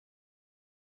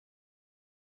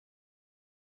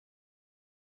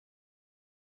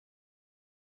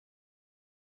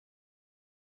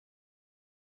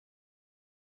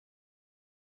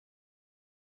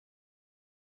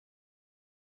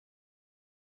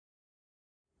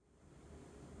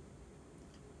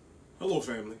Hello,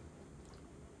 family.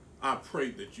 I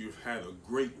pray that you've had a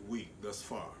great week thus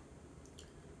far.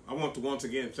 I want to once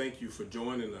again thank you for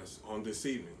joining us on this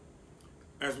evening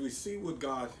as we see what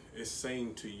God is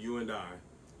saying to you and I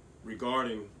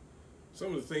regarding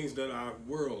some of the things that our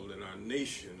world and our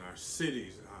nation, our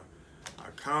cities,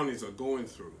 our counties are going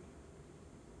through.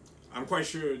 I'm quite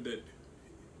sure that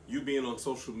you being on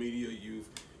social media,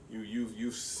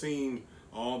 you've seen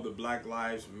all the Black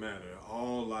Lives Matter,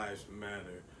 all lives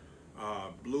matter,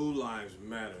 blue lives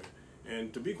matter.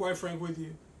 And to be quite frank with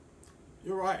you,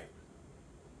 you're right.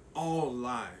 All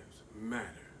lives matter.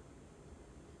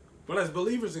 But as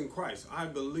believers in Christ, I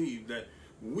believe that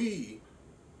we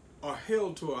are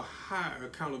held to a higher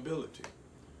accountability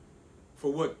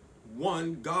for what,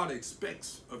 one, God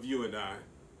expects of you and I.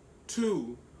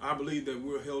 Two, I believe that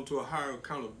we're held to a higher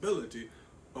accountability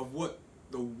of what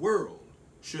the world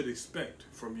should expect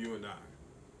from you and I.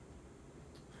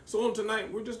 So on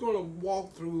tonight, we're just going to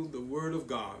walk through the Word of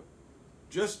God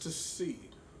just to see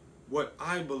what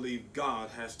I believe God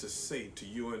has to say to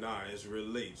you and I as it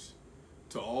relates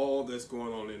to all that's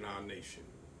going on in our nation.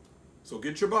 So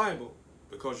get your Bible,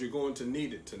 because you're going to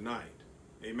need it tonight.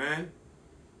 Amen?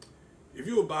 If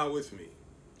you will bow with me.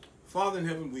 Father in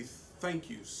heaven, we thank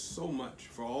you so much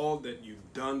for all that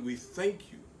you've done. We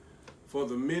thank you for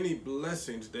the many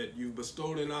blessings that you've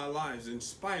bestowed in our lives in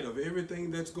spite of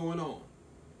everything that's going on.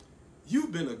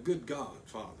 You've been a good God,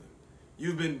 Father.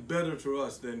 You've been better to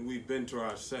us than we've been to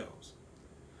ourselves.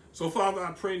 So, Father,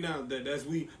 I pray now that as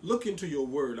we look into your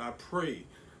word, I pray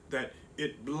that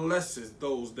it blesses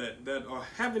those that are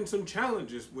having some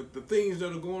challenges with the things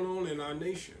that are going on in our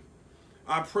nation.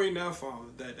 I pray now, Father,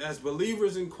 that as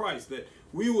believers in Christ, that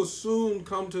we will soon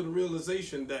come to the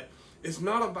realization that it's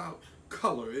not about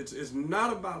color, it's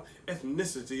not about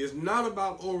ethnicity, it's not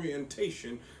about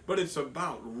orientation, but it's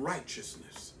about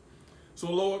righteousness. So,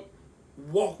 Lord,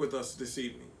 walk with us this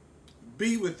evening.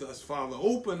 Be with us, Father.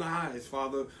 Open eyes,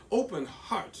 Father. Open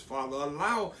hearts, Father.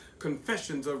 Allow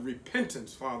confessions of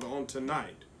repentance, Father, on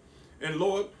tonight. And,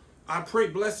 Lord, I pray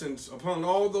blessings upon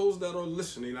all those that are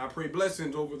listening. I pray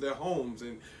blessings over their homes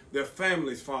and their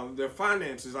families, Father, their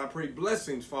finances. I pray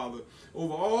blessings, Father,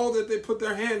 over all that they put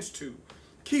their hands to.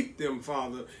 Keep them,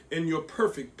 Father, in your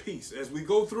perfect peace as we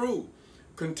go through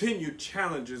continued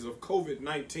challenges of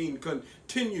COVID-19,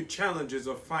 continued challenges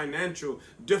of financial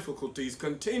difficulties,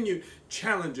 continued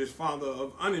challenges, Father,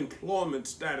 of unemployment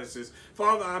statuses.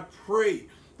 Father, I pray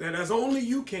that as only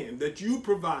you can, that you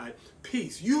provide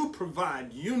peace, you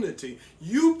provide unity,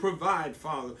 you provide,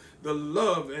 Father, the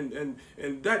love and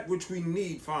that which we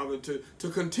need, Father, to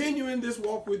continue in this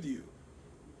walk with you.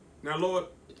 Now, Lord,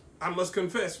 I must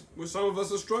confess, some of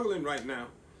us are struggling right now.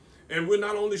 And we're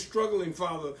not only struggling,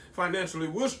 Father, financially,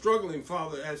 we're struggling,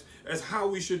 Father, as how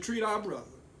we should treat our brother.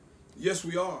 Yes,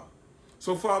 we are.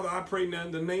 So, Father, I pray now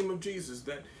in the name of Jesus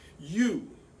that you,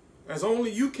 as only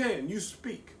you can, you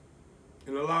speak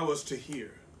and allow us to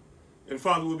hear. And,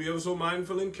 Father, we'll be ever so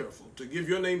mindful and careful to give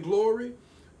your name glory,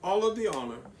 all of the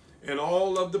honor, and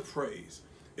all of the praise.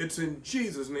 It's in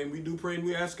Jesus' name we do pray and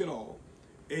we ask it all.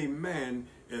 Amen,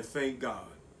 and thank God.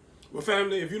 Well,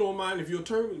 family, if you don't mind, if you'll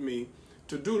turn with me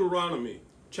to Deuteronomy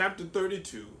chapter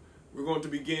 32, we're going to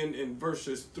begin in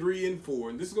verses 3 and 4.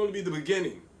 And this is going to be the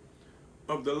beginning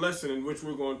of the lesson in which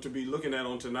we're going to be looking at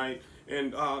on tonight.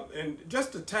 And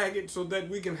just to tag it so that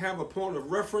we can have a point of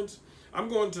reference, I'm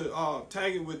going to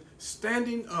tag it with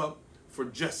standing up for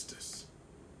justice.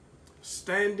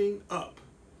 Standing up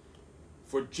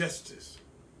for justice.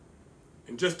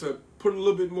 And just to put a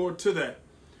little bit more to that,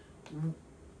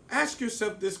 ask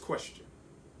yourself this question.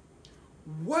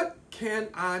 What can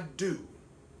I do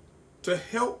to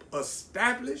help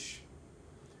establish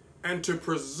and to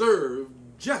preserve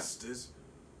justice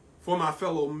for my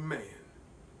fellow man?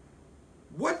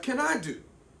 What can I do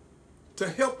to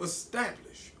help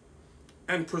establish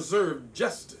and preserve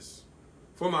justice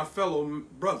for my fellow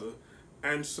brother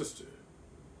and sister?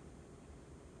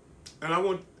 And I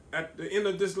want, at the end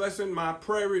of this lesson, my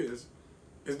prayer is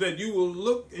that you will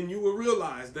look and you will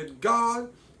realize that God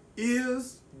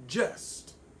is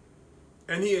just,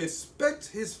 and he expects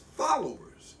his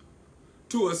followers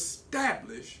to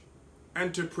establish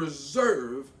and to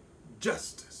preserve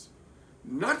justice,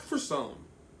 not for some,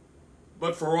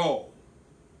 but for all.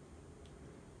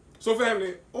 So,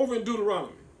 family, over in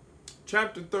Deuteronomy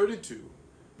chapter 32,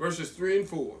 verses 3 and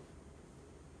 4,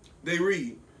 they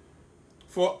read,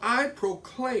 "For I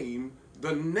proclaim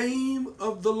the name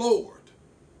of the Lord.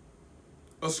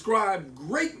 Ascribe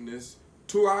greatness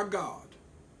to our God,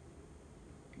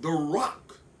 the rock.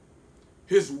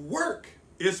 His work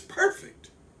is perfect,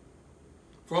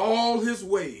 for all his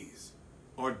ways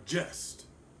are just."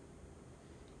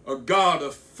 a God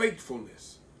of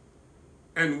faithfulness,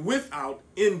 and without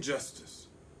injustice.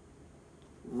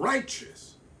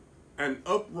 Righteous and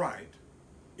upright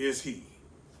is he.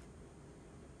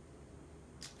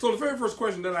 So the very first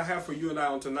question that I have for you and I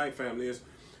on tonight, family, is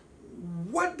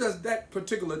what does that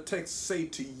particular text say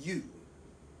to you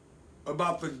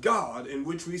about the God in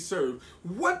which we serve?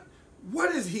 What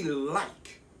is he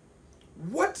like?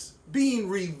 What's being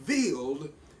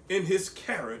revealed in his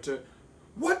character?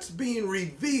 What's being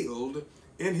revealed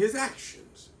in his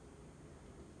actions?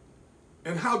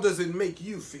 And how does it make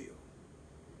you feel?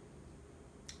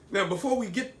 Now, before we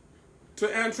get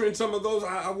to answering some of those,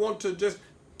 I want to just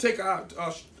take our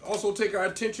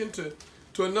attention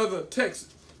to another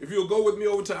text. If you'll go with me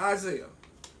over to Isaiah.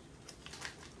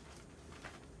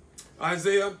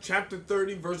 Isaiah chapter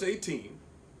 30, verse 18.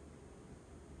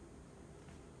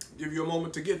 Give you a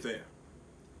moment to get there.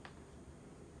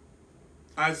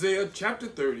 Isaiah chapter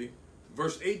 30,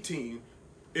 verse 18.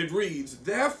 It reads,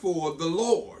 "Therefore the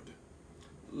Lord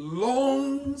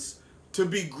longs to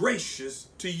be gracious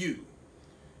to you,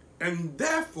 and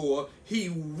therefore he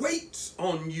waits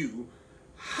on you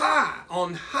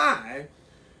on high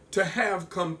to have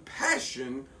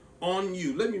compassion on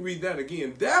you." Let me read that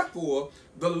again. Therefore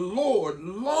the Lord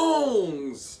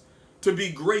longs to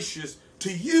be gracious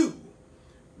to you,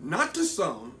 not to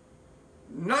some,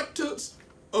 not to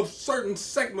a certain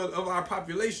segment of our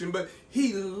population, but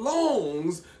he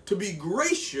longs to be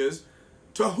gracious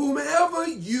to whomever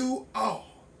you are.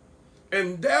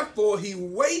 And therefore he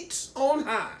waits on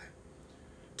high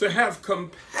to have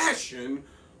compassion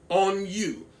on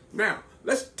you. Now,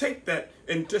 let's take that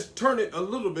and just turn it a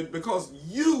little bit, because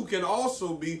you can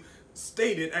also be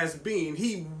stated as being,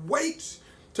 he waits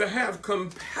to have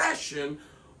compassion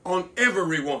on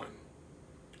everyone.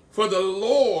 For the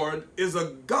Lord is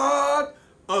a God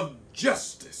of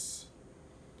justice.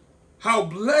 How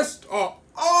blessed are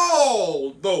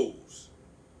all those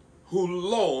who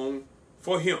long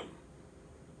for him.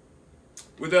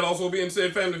 With that also being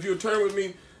said, family, if you'll turn with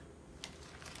me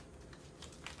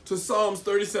to Psalms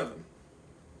 37.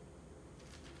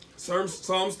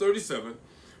 Psalms 37,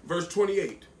 verse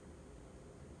 28.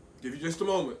 Give you just a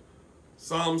moment.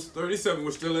 Psalms 37,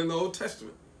 we're still in the Old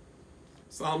Testament.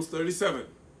 Psalms 37,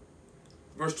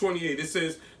 verse 28. It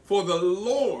says, "For the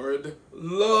Lord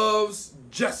loves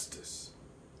justice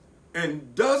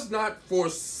and does not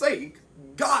forsake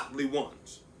godly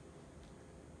ones.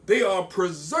 They are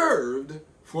preserved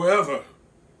forever.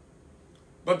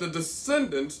 But the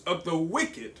descendants of the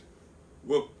wicked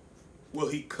will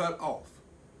he cut off."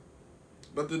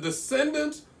 But the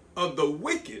descendants of the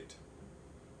wicked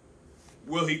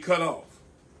will he cut off.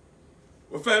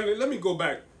 Well, family, let me go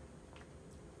back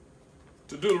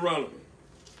to Deuteronomy.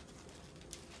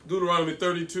 Deuteronomy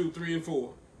 32, 3 and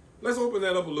 4. Let's open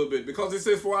that up a little bit, because it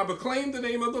says, "For I proclaim the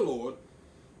name of the Lord,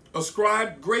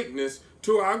 ascribe greatness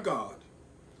to our God,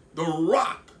 the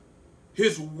rock.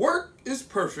 His work is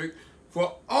perfect,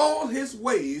 for all his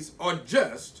ways are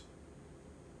just,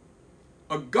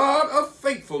 a God of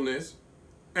faithfulness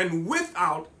and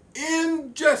without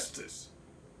injustice.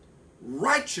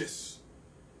 Righteous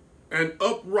and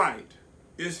upright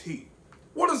is he."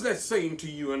 What is that saying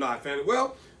to you and I, family?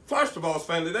 Well, first of all,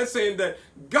 family, that's saying that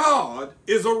God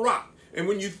is a rock. And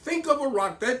when you think of a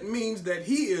rock, that means that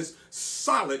he is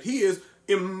solid. He is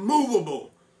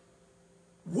immovable.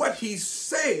 What he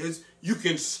says, you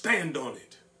can stand on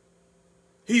it.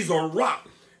 He's a rock.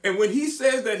 And when he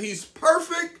says that he's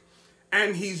perfect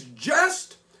and he's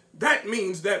just, that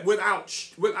means that without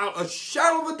a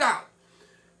shadow of a doubt,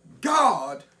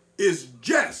 God is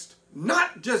just.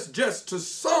 Not just to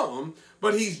some,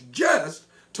 but he's just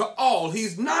to all.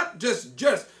 He's not just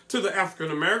to the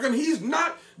African American. He's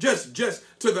not just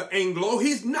to the Anglo.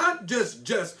 He's not just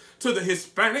to the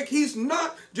Hispanic. He's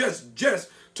not just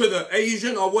to the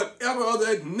Asian or whatever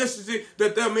other ethnicity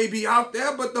that there may be out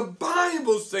there. But the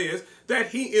Bible says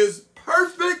that he is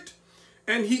perfect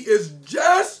and he is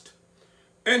just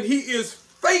and he is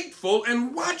faithful.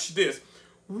 And watch this,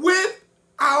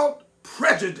 without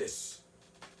prejudice.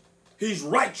 He's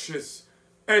righteous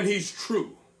and he's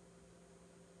true.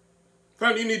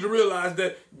 Family, you need to realize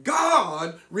that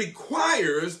God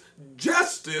requires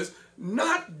justice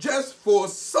not just for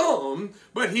some,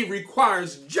 but he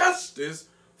requires justice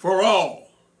for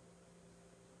all.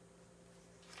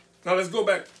 Now let's go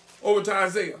back over to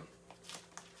Isaiah.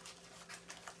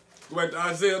 Go back to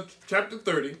Isaiah chapter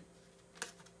 30.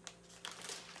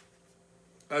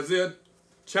 Isaiah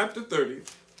chapter 30,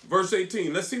 verse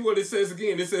 18. Let's see what it says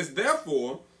again. It says,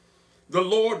 "Therefore, the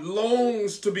Lord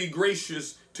longs to be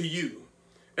gracious to you,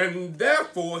 and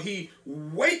therefore he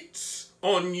waits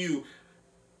on you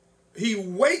he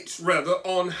waits rather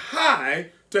on high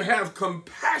to have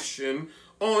compassion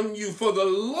on you. For the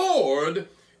Lord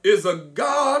is a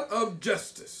God of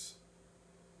justice.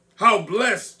 How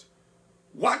blessed,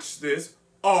 watch this,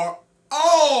 are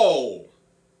all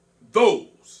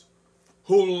those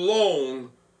who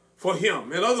long for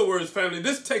him. In other words, family,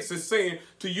 this text is saying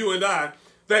to you and I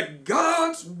that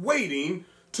God's waiting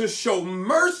to show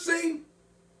mercy.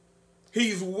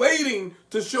 He's waiting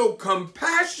to show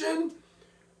compassion,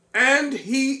 and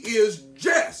he is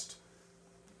just.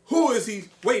 Who is he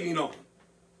waiting on?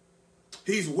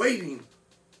 He's waiting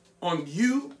on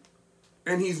you,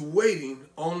 and he's waiting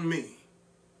on me.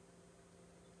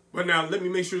 But now let me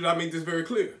make sure that I make this very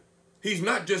clear. He's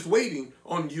not just waiting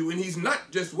on you, and he's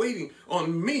not just waiting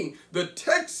on me. The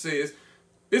text says,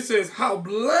 it says, how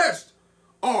blessed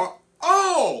are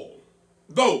all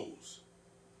those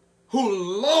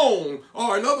who long,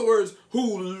 or in other words,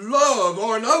 who love,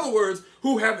 or in other words,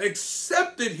 who have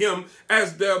accepted him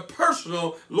as their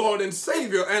personal Lord and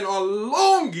Savior and are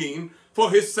longing for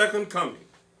his second coming.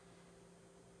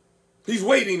 He's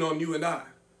waiting on you and I.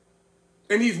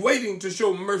 And he's waiting to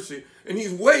show mercy. And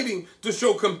he's waiting to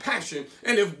show compassion.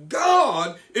 And if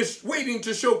God is waiting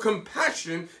to show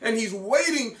compassion and he's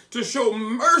waiting to show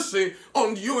mercy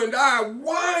on you and I,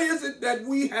 why is it that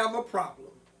we have a problem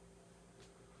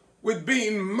with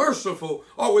being merciful,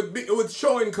 or with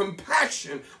showing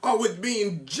compassion, or with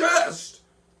being just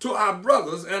to our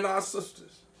brothers and our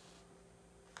sisters?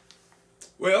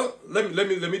 Well, let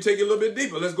me take it a little bit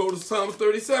deeper. Let's go to Psalm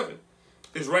 37.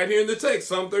 It's right here in the text,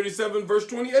 Psalm 37, verse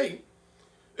 28.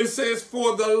 It says,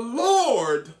 for the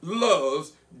Lord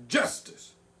loves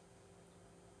justice.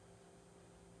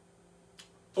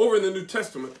 Over in the New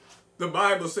Testament, the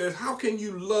Bible says, how can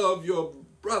you love your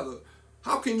brother?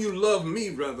 How can you love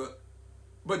me, brother,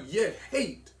 but yet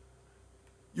hate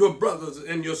your brothers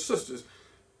and your sisters?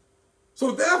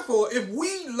 So therefore, if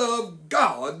we love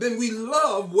God, then we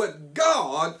love what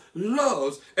God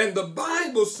loves. And the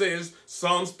Bible says,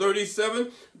 Psalms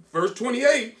 37, verse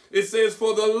 28, it says,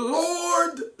 for the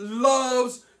Lord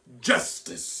loves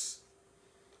justice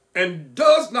and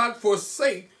does not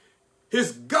forsake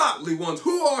his godly ones.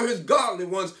 Who are his godly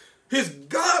ones? His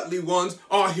godly ones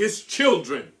are his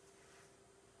children.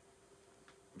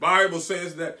 The Bible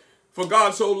says that for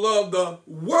God so loved the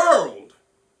world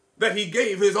that he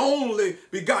gave his only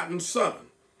begotten son.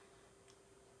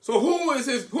 So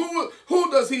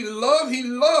who does he love? He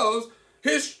loves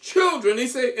his children. He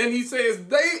says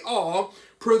they are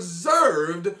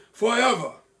preserved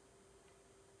forever.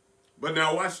 But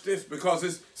now watch this,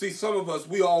 because some of us,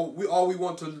 we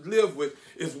want to live with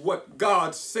is what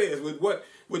God says,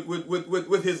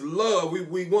 with his love.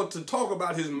 We want to talk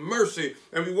about his mercy,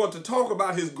 and we want to talk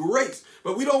about his grace,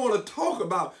 but we don't want to talk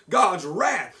about God's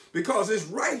wrath, because it's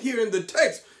right here in the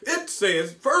text. It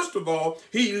says, first of all,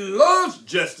 he loves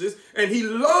justice, and he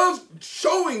loves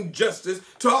showing justice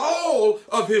to all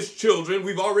of his children.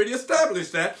 We've already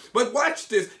established that. But watch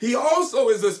this. He also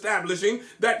is establishing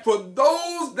that for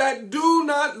those that do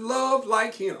not love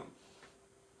like him,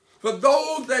 for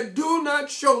those that do not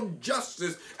show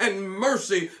justice and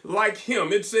mercy like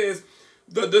him, it says,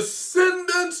 the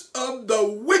descendants of the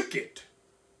wicked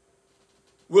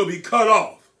will be cut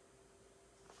off.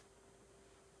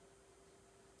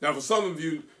 Now, for some of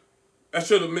you, that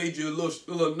should have made you a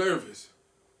little nervous,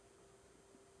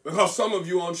 because some of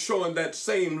you aren't showing that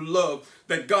same love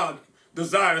that God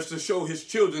desires to show his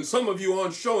children. Some of you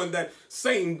aren't showing that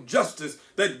same justice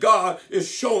that God is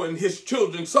showing his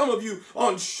children. Some of you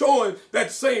aren't showing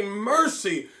that same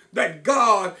mercy that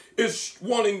God is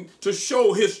wanting to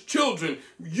show his children.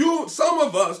 Some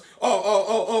of us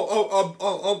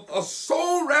are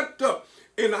so wrapped up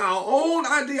in our own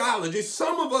ideology.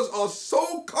 Some of us are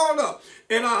so caught up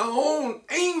in our own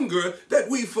anger that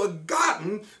we've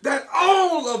forgotten that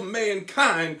all of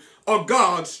mankind are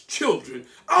God's children.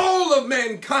 All of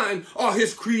mankind are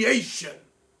his creation.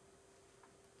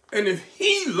 And if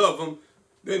he loves them,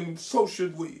 then so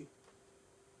should we.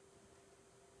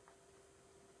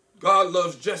 God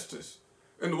loves justice.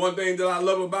 And the one thing that I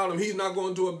love about him, he's not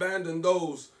going to abandon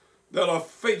those that are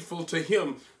faithful to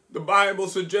him. The Bible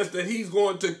suggests that he's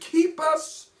going to keep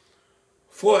us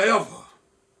forever.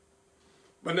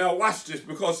 But now watch this,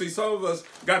 because see, some of us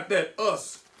got that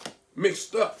us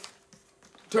mixed up.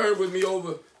 Turn with me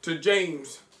over to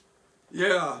James.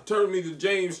 Yeah, turn me to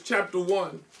James chapter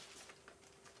 1.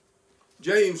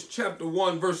 James chapter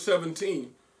 1, verse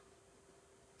 17.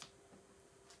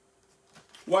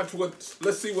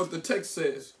 Let's see what the text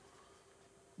says.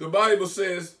 The Bible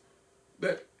says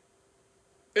that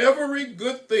every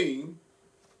good thing,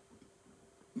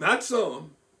 not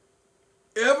some,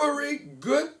 every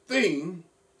good thing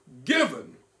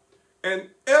given and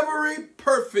every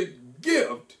perfect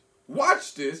gift,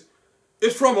 watch this,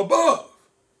 is from above.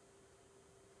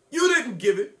 You didn't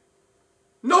give it.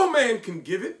 No man can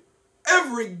give it.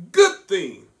 Every good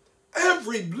thing,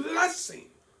 every blessing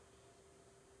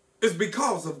is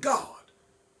because of God.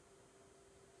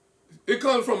 It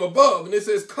comes from above, and it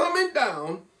says, coming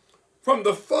down from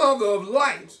the Father of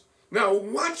lights. Now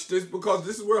watch this, because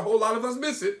this is where a whole lot of us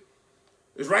miss it.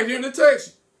 It's right here in the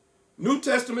text. New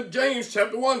Testament, James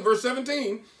chapter 1, verse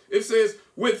 17. It says,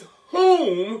 with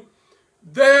whom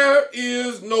there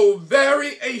is no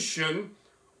variation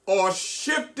or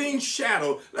shifting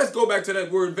shadow. Let's go back to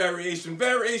that word variation.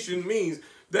 Variation means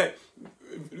that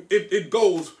it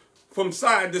goes from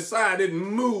side to side. It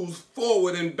moves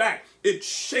forward and back. It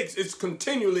shakes. It's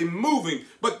continually moving.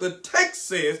 But the text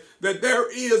says that there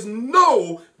is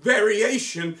no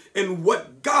variation in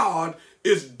what God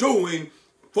is doing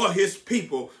for his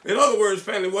people. In other words,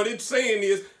 family, what it's saying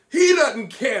is, he doesn't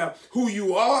care who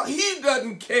you are. He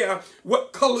doesn't care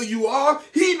what color you are.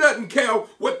 He doesn't care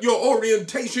what your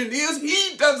orientation is.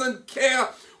 He doesn't care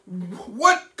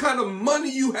what kind of money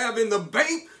you have in the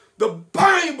bank. The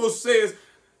Bible says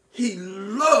he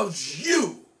loves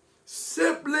you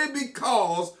simply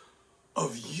because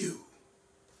of you.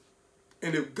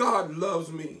 And if God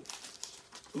loves me,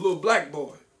 a little black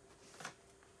boy,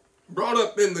 brought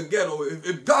up in the ghetto,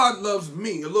 if God loves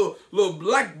me, a little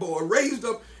black boy raised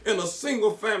up in a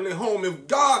single family home, if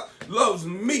God loves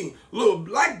me, a little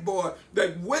black boy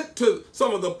that went to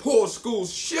some of the poor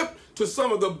schools, shipped to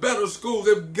some of the better schools,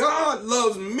 if God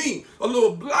loves me, a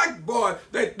little black boy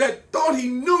that thought he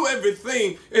knew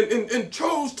everything and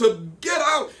chose to get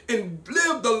out and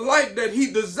live the life that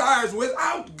he desires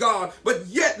without God, but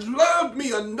yet loved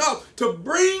me enough to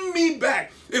bring me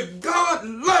back, if God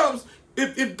loves,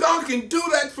 if God can do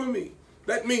that for me,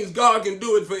 that means God can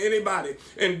do it for anybody.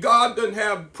 And God doesn't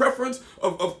have preference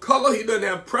of color. He doesn't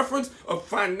have preference of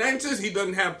finances. He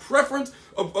doesn't have preference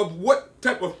of what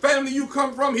type of family you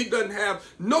come from. He doesn't have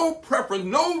no preference,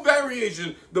 no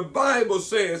variation. The Bible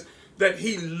says that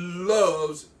he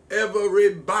loves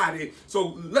everybody.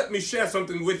 So let me share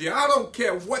something with you. I don't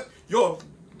care what your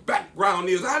background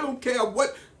is. I don't care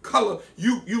what color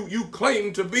you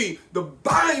claim to be. The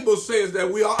Bible says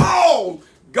that we are all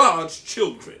God's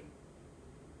children.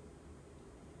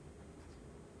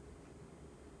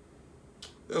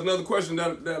 There's another question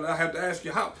that I have to ask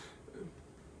you.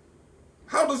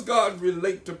 How does God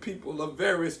relate to people of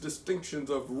various distinctions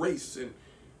of race and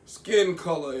skin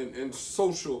color and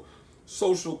social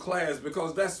class?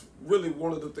 Because that's really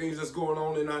one of the things that's going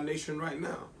on in our nation right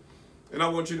now. And I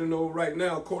want you to know right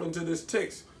now, according to this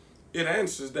text, it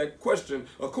answers that question.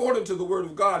 According to the word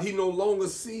of God, he no longer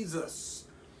sees us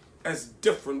as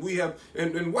different. We have,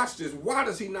 and watch this, why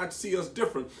does he not see us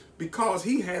different? Because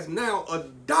he has now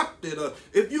adopted us.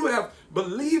 If you have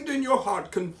believed in your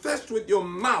heart, confessed with your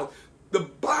mouth, the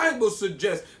Bible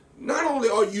suggests not only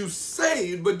are you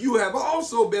saved, but you have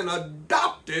also been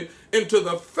adopted into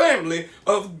the family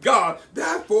of God.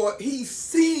 Therefore, he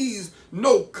sees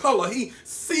no color. He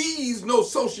sees no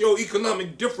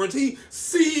socioeconomic difference. He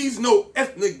sees no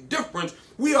ethnic difference.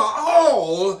 We are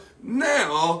all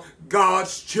now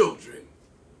God's children.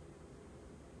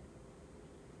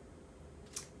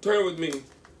 Turn with me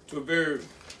to a very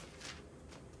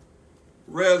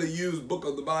rarely used book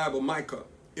of the Bible, Micah.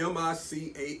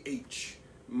 M-I-C-A-H.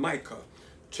 Micah.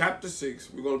 Chapter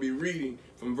 6. We're going to be reading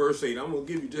from verse 8. I'm going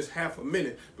to give you just half a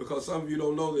minute because some of you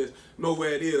don't know this, know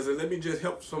where it is. And let me just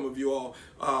help some of you all.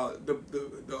 The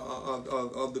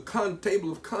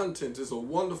table of contents is a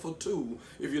wonderful tool.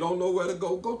 If you don't know where to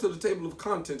go to the table of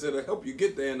contents. It'll help you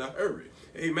get there in a hurry.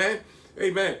 Amen.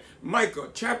 Amen. Micah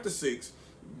chapter 6,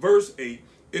 verse 8.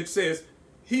 It says,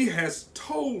 he has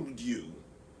told you,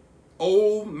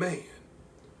 O man,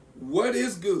 what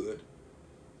is good,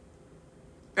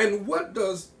 and what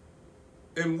does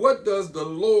the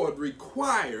Lord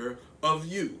require of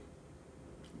you?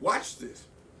 Watch this.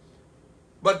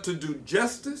 But to do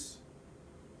justice,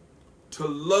 to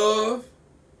love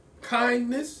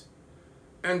kindness,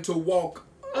 and to walk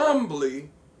humbly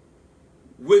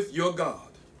with your God.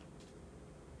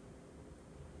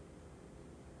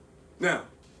 Now,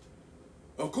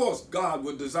 of course, God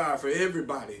would desire for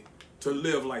everybody to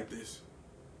live like this.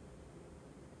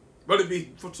 But it'd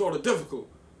be sort of difficult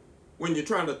when you're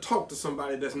trying to talk to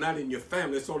somebody that's not in your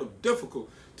family. It's sort of difficult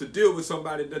to deal with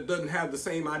somebody that doesn't have the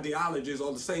same ideologies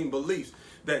or the same beliefs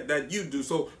that you do.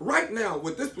 So right now,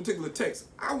 with this particular text,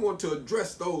 I want to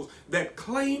address those that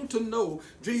claim to know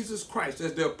Jesus Christ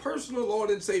as their personal Lord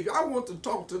and Savior. I want to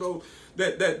talk to those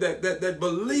that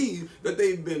believe that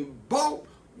they've been bought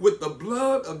with the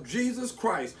blood of Jesus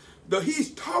Christ.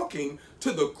 He's talking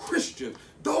to the Christians,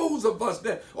 those of us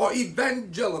that are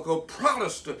evangelical,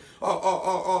 Protestant,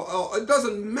 or it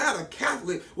doesn't matter,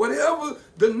 Catholic, whatever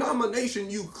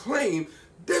denomination you claim.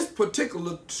 This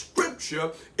particular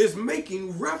scripture is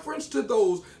making reference to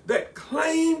those that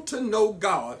claim to know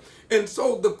God. And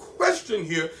so the question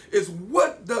here is,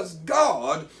 what does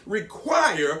God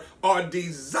require or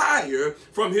desire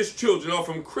from his children or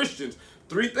from Christians?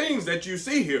 Three things that you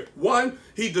see here. One,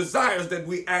 he desires that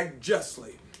we act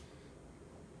justly.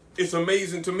 It's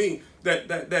amazing to me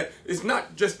that it's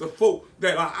not just the folk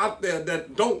that are out there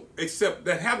that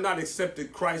that have not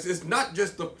accepted Christ. It's not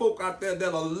just the folk out there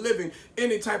that are living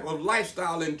any type of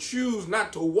lifestyle and choose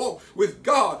not to walk with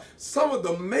God. Some of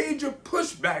the major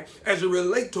pushback as it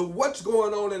relates to what's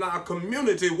going on in our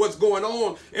community, what's going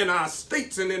on in our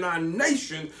states and in our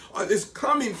nation, is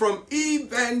coming from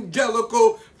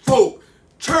evangelical folk,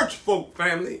 church folk,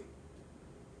 family.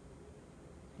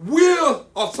 We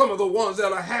are some of the ones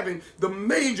that are having the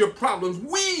major problems.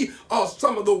 We are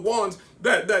some of the ones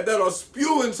that are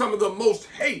spewing some of the most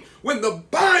hate. When the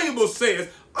Bible says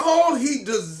all he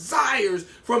desires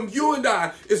from you and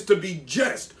I is to be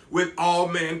just with all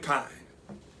mankind.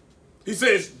 He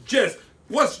says just.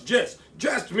 What's just?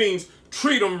 Just means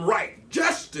treat them right.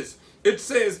 Justice. It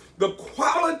says the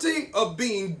quality of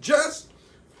being just,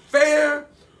 fair,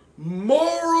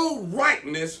 moral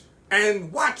rightness,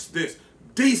 and watch this,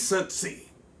 decency.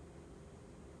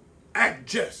 Act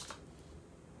just.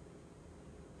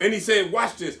 And he said,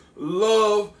 watch this,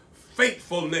 love,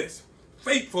 faithfulness.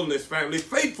 Faithfulness, family.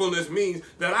 Faithfulness means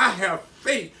that I have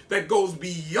faith that goes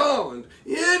beyond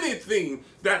anything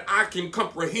that I can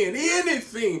comprehend,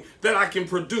 anything that I can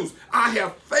produce. I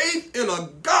have faith in a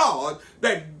God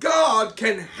that God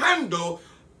can handle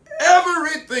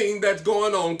everything that's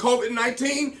going on.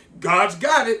 COVID-19, God's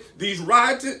got it. These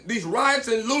riots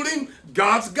and looting,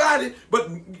 God's got it.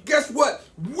 But guess what?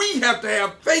 We have to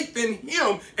have faith in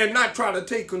him and not try to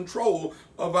take control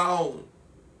of our own.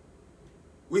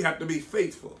 We have to be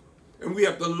faithful. And we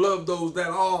have to love those that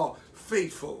are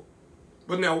faithful.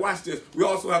 But now watch this. We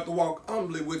also have to walk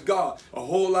humbly with God. A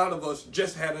whole lot of us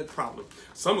just had a problem.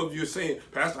 Some of you are saying,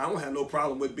 Pastor, I don't have no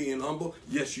problem with being humble.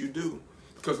 Yes, you do.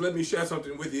 Because let me share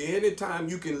something with you. Anytime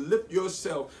you can lift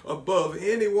yourself above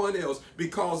anyone else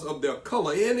because of their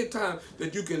color, anytime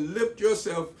that you can lift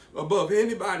yourself above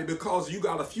anybody because you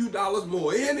got a few dollars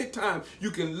more, anytime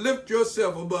you can lift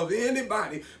yourself above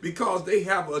anybody because they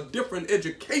have a different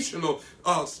educational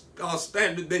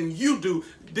standard than you do,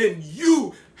 then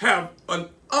you have an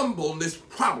humbleness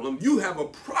problem. You have a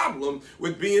problem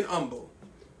with being humble.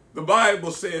 The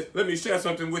Bible says, let me share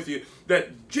something with you,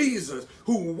 that Jesus,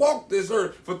 who walked this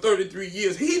earth for 33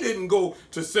 years, he didn't go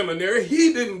to seminary,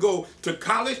 he didn't go to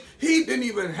college, he didn't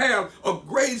even have a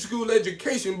grade school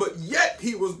education, but yet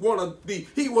he was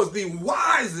the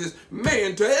wisest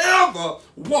man to ever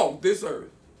walk this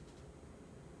earth.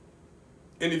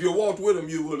 And if you walked with him,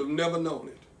 you would have never known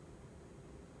it.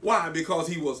 Why? Because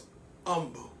he was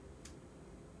humble.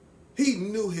 He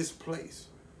knew his place.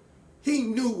 He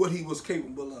knew what he was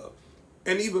capable of.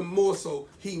 And even more so,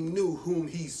 he knew whom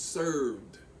he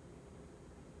served.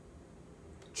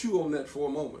 Chew on that for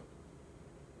a moment.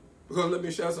 Because let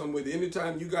me share something with you.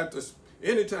 Anytime you got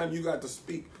to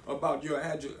speak about your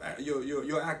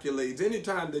accolades,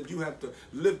 anytime that you have to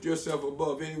lift yourself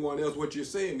above anyone else, what you're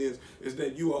saying is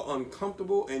that you are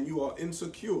uncomfortable and you are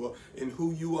insecure in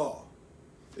who you are.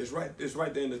 It's right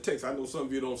there in the text. I know some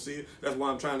of you don't see it. That's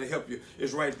why I'm trying to help you.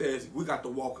 It's right there. We got to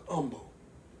walk humble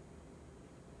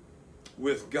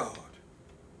with God.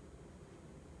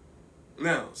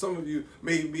 Now, some of you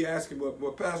may be asking,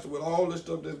 well, Pastor, with all this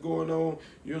stuff that's going on,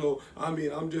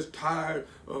 I'm just tired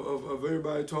of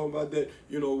everybody talking about that,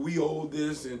 we owe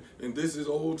this and this is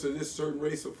owed to this certain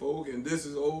race of folk and this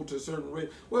is owed to a certain race.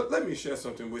 Well, let me share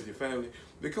something with you, family,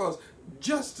 because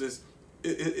justice,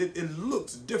 it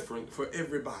looks different for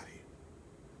everybody.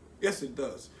 Yes, it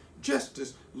does.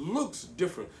 Justice looks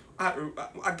different.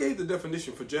 I gave the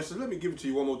definition for justice. Let me give it to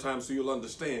you one more time so you'll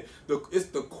understand. It's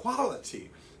the quality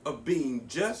of being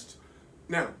just.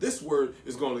 Now, this word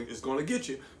is going to get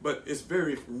you, but it's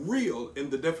very real in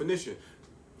the definition.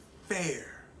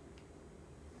 Fair,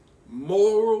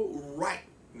 moral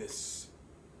rightness,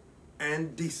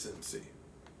 and decency.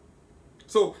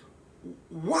 So,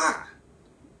 why?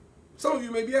 Some of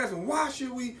you may be asking, why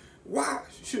should we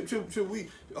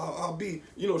be,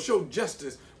 show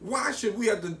justice? Why should we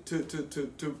have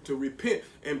to repent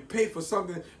and pay for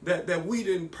something that we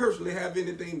didn't personally have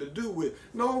anything to do with?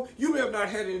 No, you may have not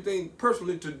had anything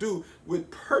personally to do with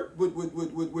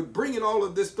bringing all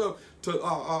of this stuff to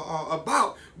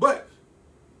about, but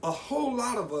a whole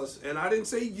lot of us, and I didn't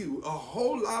say you, a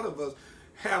whole lot of us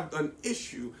have an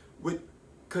issue with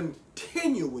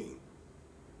continuing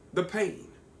the pain.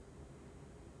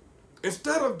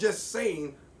 Instead of just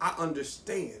saying, I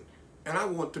understand, and I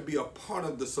want to be a part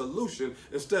of the solution,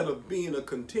 instead of being a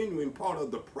continuing part of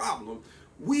the problem,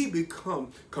 we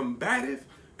become combative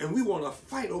and we want to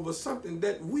fight over something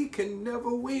that we can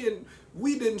never win.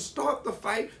 We didn't start the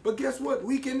fight, but guess what?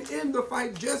 We can end the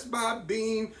fight just by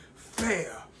being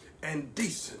fair and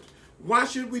decent. Why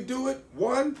should we do it?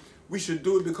 One, we should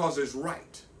do it because it's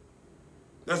right.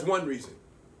 That's one reason.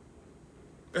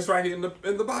 That's right here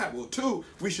in the Bible. Two,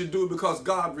 we should do it because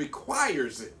God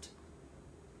requires it.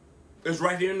 It's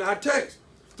right here in our text.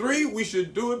 Three, we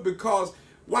should do it because,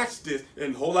 watch this,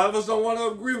 and a whole lot of us don't want to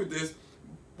agree with this,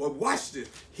 but watch this.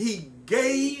 He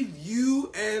gave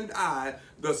you and I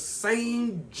the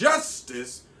same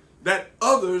justice that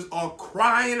others are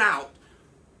crying out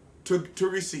to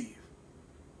receive.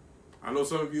 I know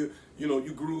some of you,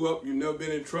 you grew up, you've never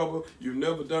been in trouble, you've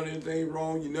never done anything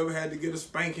wrong, you never had to get a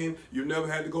spanking, you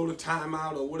never had to go to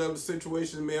timeout or whatever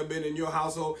situation may have been in your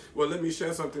household. Well, let me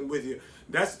share something with you.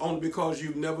 That's only because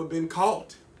you've never been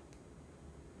caught.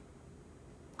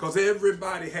 Because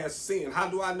everybody has sinned. How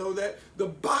do I know that? The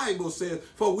Bible says,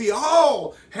 for we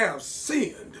all have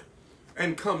sinned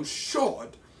and come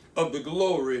short of the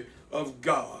glory of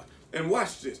God. And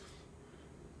watch this.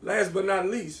 Last but not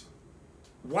least,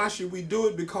 why should we do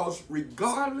it? Because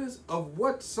regardless of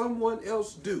what someone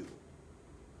else do,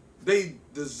 they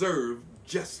deserve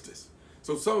justice.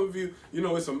 So some of you,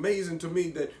 it's amazing to me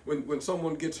that when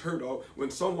someone gets hurt or when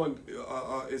someone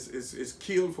is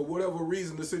killed for whatever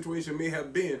reason the situation may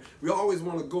have been, we always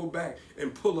want to go back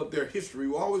and pull up their history.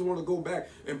 We always want to go back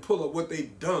and pull up what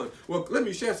they've done. Well, let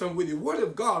me share something with you. What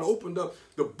if God opened up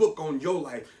the book on your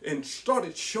life and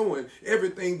started showing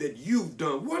everything that you've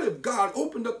done? What if God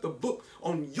opened up the book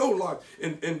on your life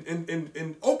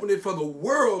and opened it for the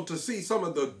world to see some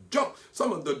of the junk,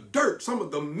 some of the dirt, some of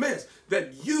the mess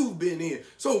that you've been in?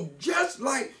 So just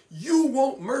like you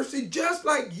want mercy, just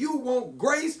like you want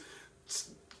grace,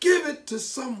 give it to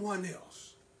someone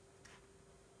else.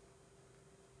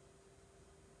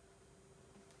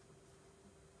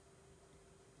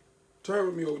 Turn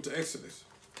with me over to Exodus.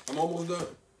 I'm almost done.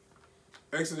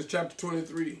 Exodus chapter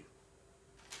 23,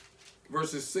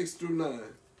 verses 6 through 9.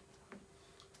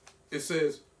 It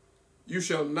says, you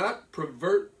shall not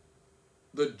pervert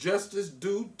the justice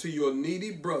due to your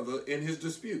needy brother in his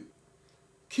dispute.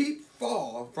 Keep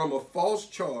far from a false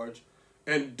charge,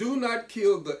 and do not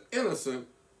kill the innocent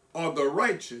or the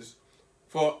righteous,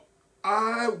 for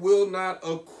I will not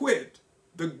acquit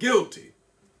the guilty.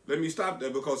 Let me stop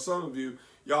there, because some of you,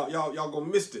 y'all gonna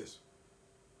miss this.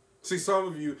 See, some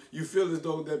of you, you feel as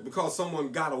though that because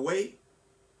someone got away,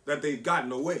 that they've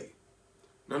gotten away.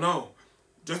 No.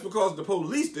 Just because the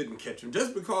police didn't catch him,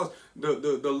 just because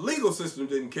the legal system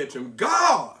didn't catch him,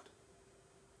 God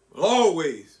will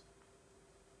always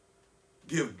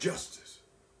give justice.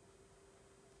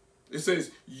 It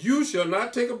says, you shall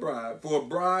not take a bribe, for a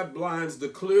bribe blinds the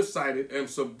clear-sighted and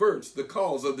subverts the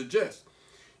cause of the just.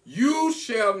 You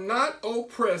shall not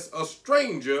oppress a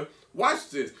stranger, watch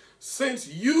this, since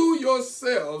you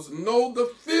yourselves know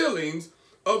the feelings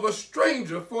of a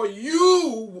stranger, for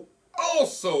you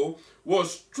also were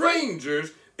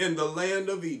strangers in the land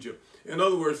of Egypt. In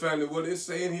other words, family, what it's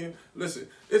saying here, listen,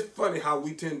 it's funny how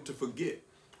we tend to forget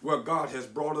where God has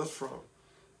brought us from.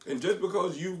 And just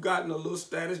because you've gotten a little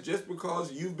status, just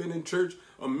because you've been in church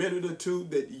a minute or two,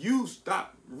 that you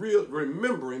stop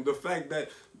remembering the fact that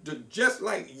just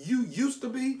like you used to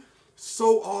be,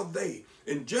 so are they.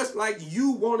 And just like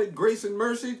you wanted grace and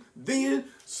mercy then,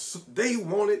 they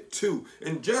want it too.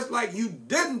 And just like you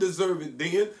didn't deserve it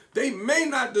then, they may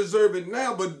not deserve it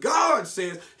now, but God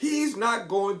says he's not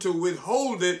going to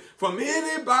withhold it from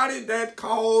anybody that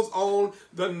calls on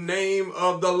the name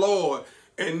of the Lord.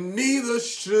 And neither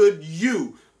should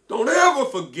you. Don't ever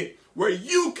forget where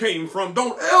you came from.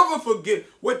 Don't ever forget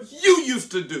what you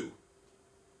used to do.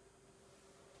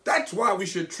 That's why we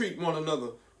should treat one another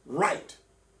right.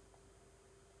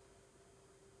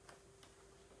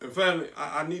 And family,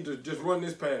 I need to just run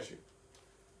this past you,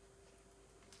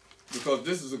 because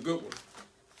this is a good one.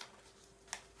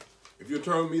 If you'll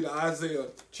turn with me to Isaiah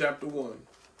chapter 1.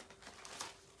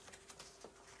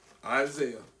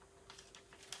 Isaiah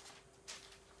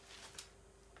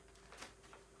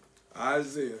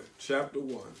Isaiah chapter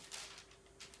 1.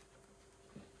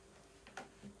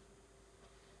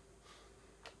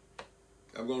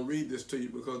 I'm going to read this to you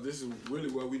because this is really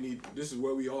where we need, this is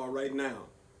where we are right now.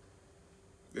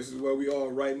 This is where we are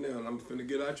right now, and I'm going to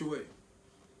get out your way.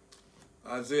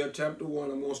 Isaiah chapter 1,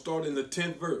 I'm going to start in the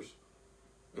 10th verse,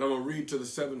 and I'm going to read to the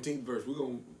 17th verse. You're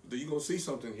going to see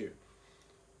something here.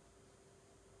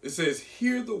 It says,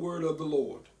 "Hear the word of the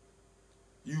Lord,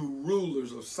 you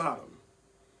rulers of Sodom.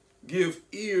 Give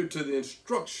ear to the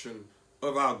instruction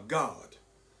of our God,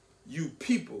 you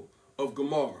people of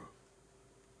Gomorrah.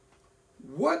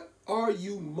 What are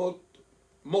your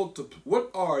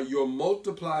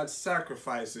multiplied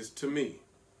sacrifices to me,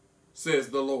 says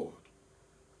the Lord?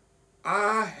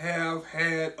 I have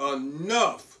had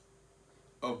enough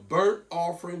of burnt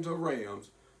offerings of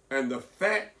rams and the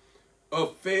fat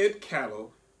of fed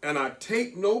cattle, and I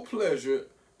take no pleasure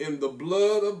in the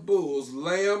blood of bulls,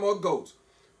 lamb, or goats.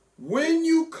 When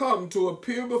you come to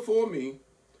appear before me,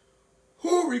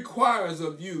 who requires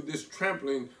of you this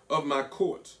trampling of my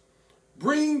courts?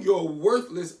 Bring your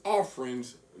worthless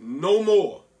offerings no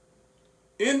more.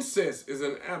 Incest is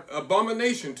an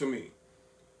abomination to me.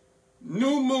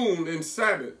 New moon and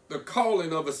Sabbath, the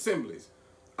calling of assemblies.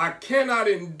 I cannot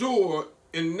endure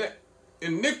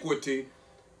iniquity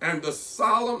and the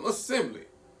solemn assembly.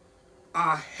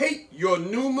 I hate your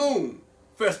new moon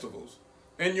festivals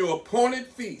and your appointed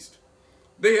feast.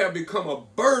 They have become a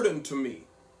burden to me.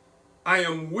 I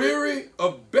am weary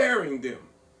of bearing them.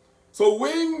 So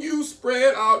when you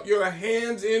spread out your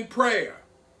hands in prayer,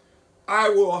 I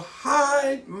will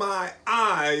hide my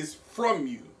eyes from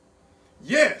you.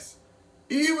 Yes,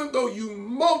 even though you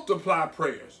multiply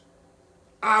prayers,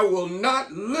 I will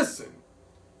not listen.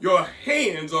 Your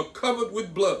hands are covered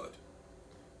with blood.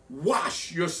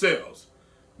 Wash yourselves.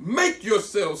 Make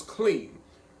yourselves clean.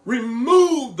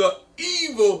 Remove the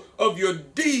evil of your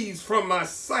deeds from my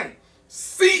sight.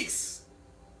 Cease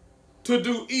to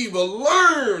do evil.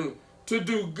 Learn to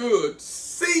do good.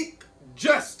 Seek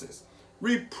justice.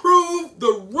 Reprove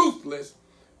the ruthless.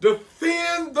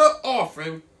 Defend the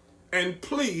orphan and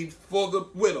plead for the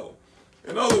widow.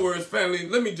 In other words, family,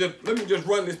 let me just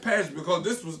run this passage because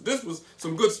this was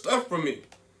some good stuff for me.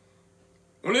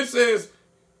 When it says,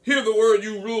 "Hear the word,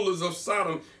 you rulers of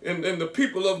Sodom and the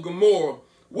people of Gomorrah.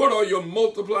 What are your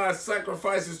multiplied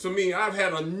sacrifices to me? I've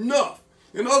had enough."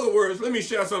 In other words, let me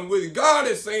share something with you. God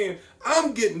is saying,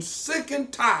 I'm getting sick and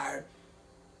tired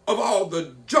of all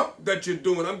the junk that you're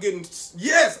doing.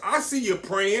 Yes, I see you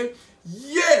praying.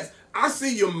 Yes, I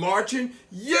see you marching.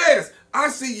 Yes, I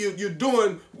see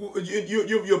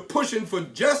you're pushing for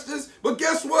justice. But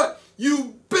guess what?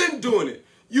 You've been doing it.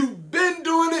 You've been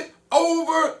doing it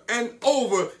over and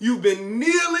over. You've been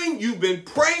kneeling, you've been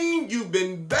praying, you've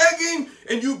been begging,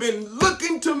 and you've been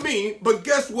looking to me. But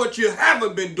guess what you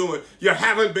haven't been doing? You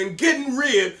haven't been getting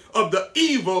rid of the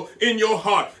evil in your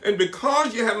heart. And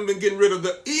because you haven't been getting rid of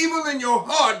the evil in your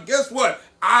heart, guess what?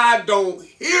 I don't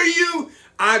hear you.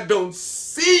 I don't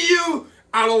see you.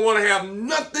 I don't want to have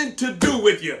nothing to do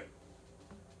with you.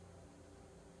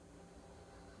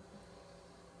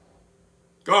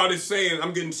 God is saying,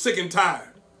 I'm getting sick and tired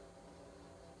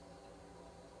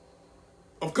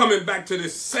of coming back to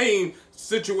this same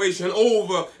situation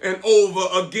over and over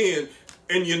again,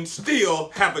 and you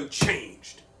still haven't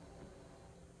changed.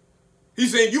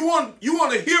 He's saying, you want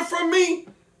to hear from me?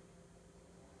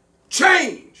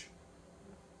 Change.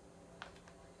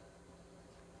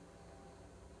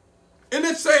 And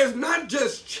it says not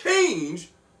just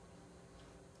change,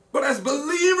 but as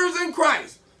believers in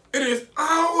Christ, it is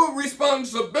our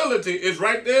responsibility. It's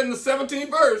right there in the 17th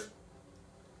verse.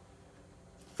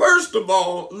 First of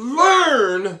all,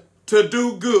 learn to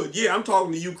do good. Yeah, I'm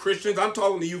talking to you Christians. I'm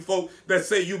talking to you folk that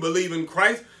say you believe in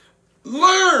Christ.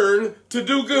 Learn to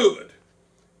do good.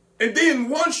 And then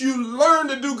once you learn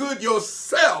to do good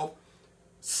yourself,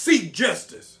 seek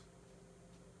justice.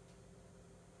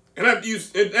 And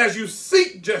as you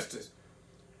seek justice,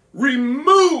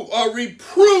 remove or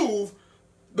reprove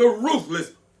the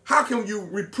ruthless. How can you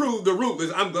reprove the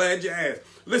ruthless? I'm glad you asked.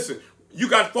 Listen, you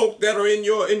got folk that are in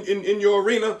your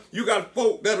arena. You got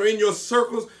folk that are in your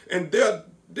circles, and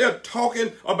they're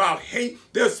talking about hate.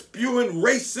 They're spewing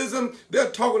racism.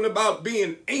 They're talking about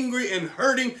being angry and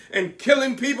hurting and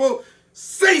killing people.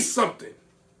 Say something.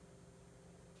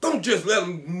 Don't just let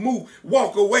them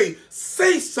walk away.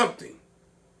 Say something.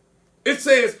 It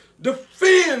says,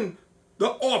 defend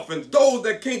the orphans, those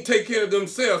that can't take care of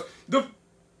themselves.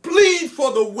 Plead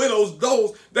for the widows,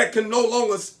 those that can no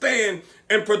longer stand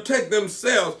and protect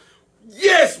themselves.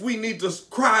 Yes, we need to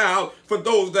cry out for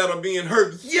those that are being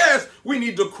hurt. Yes, we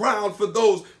need to cry out for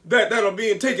those that are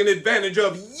being taken advantage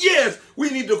of. Yes, we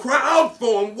need to cry out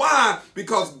for them. Why?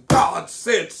 Because God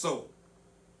said so.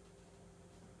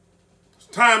 It's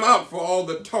time out for all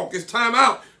the talk. It's time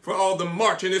out for all the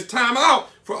marching. It's time out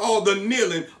for all the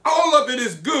kneeling. All of it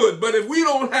is good, but if we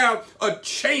don't have a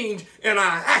change in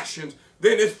our actions,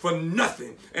 then it's for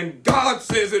nothing. And God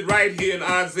says it right here in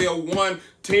Isaiah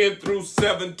 1:10 through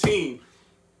 17.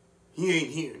 He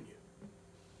ain't hearing you.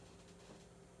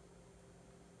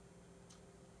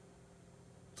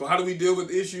 So how do we deal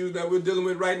with issues that we're dealing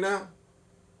with right now?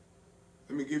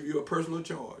 Let me give you a personal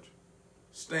charge.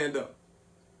 Stand up.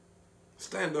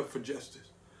 Stand up for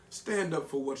justice. Stand up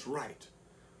for what's right.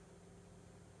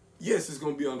 Yes, it's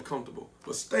going to be uncomfortable,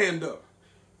 but stand up.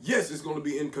 Yes, it's going to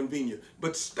be inconvenient,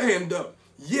 but stand up.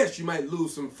 Yes, you might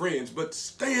lose some friends, but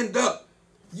stand up.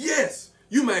 Yes,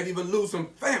 you might even lose some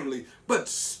family, but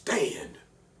stand.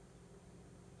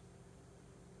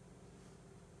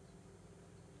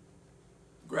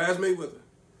 Grass may wither.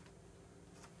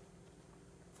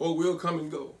 Folk will come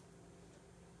and go.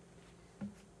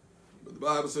 But the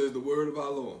Bible says the word of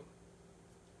our Lord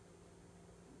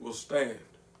will stand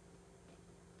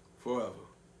forever.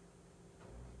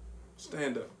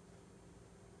 Stand up.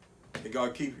 May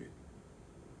God keep you.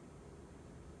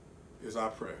 Is our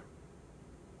prayer.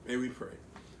 May we pray.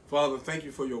 Father, thank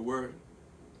you for your word.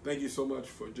 Thank you so much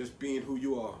for just being who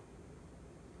you are.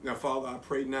 Now, Father, I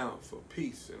pray now for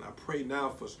peace, and I pray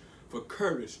now for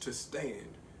courage to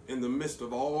stand in the midst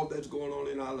of all that's going on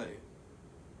in our land.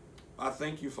 I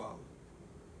thank you, Father.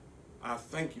 I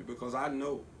thank you because I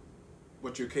know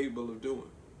what you're capable of doing.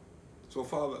 So,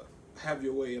 Father, have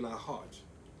your way in our hearts.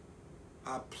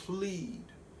 I plead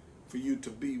for you to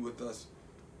be with us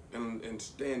and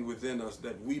stand within us,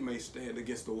 that we may stand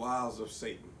against the wiles of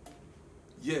Satan.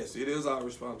 Yes, it is our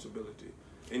responsibility.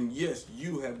 And yes,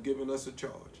 you have given us a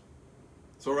charge.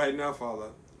 So right now,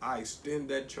 Father, I extend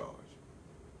that charge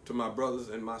to my brothers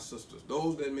and my sisters,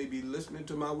 those that may be listening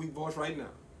to my weak voice right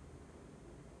now.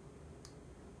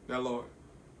 Now, Lord,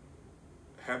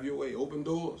 have your way. Open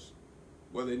doors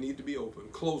where they need to be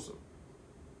opened. Close them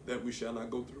that we shall not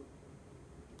go through.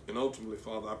 And ultimately,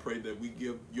 Father, I pray that we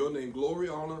give your name glory,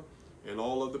 honor, and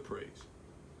all of the praise.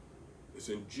 It's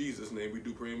in Jesus' name we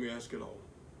do pray and we ask it all.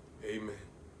 Amen.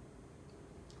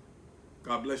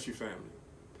 God bless you, family.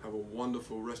 Have a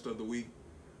wonderful rest of the week.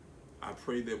 I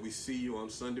pray that we see you on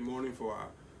Sunday morning for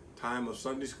our time of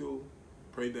Sunday school.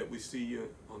 Pray that we see you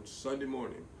on Sunday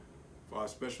morning for our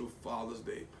special Father's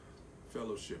Day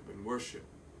fellowship and worship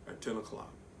at 10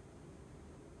 o'clock.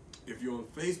 If you're on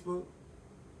Facebook,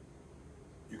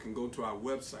 you can go to our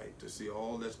website to see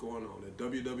all that's going on at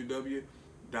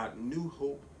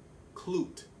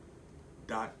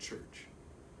www.newhopeclute.church.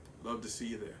 Love to see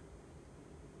you there.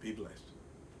 Be blessed.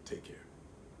 Take care.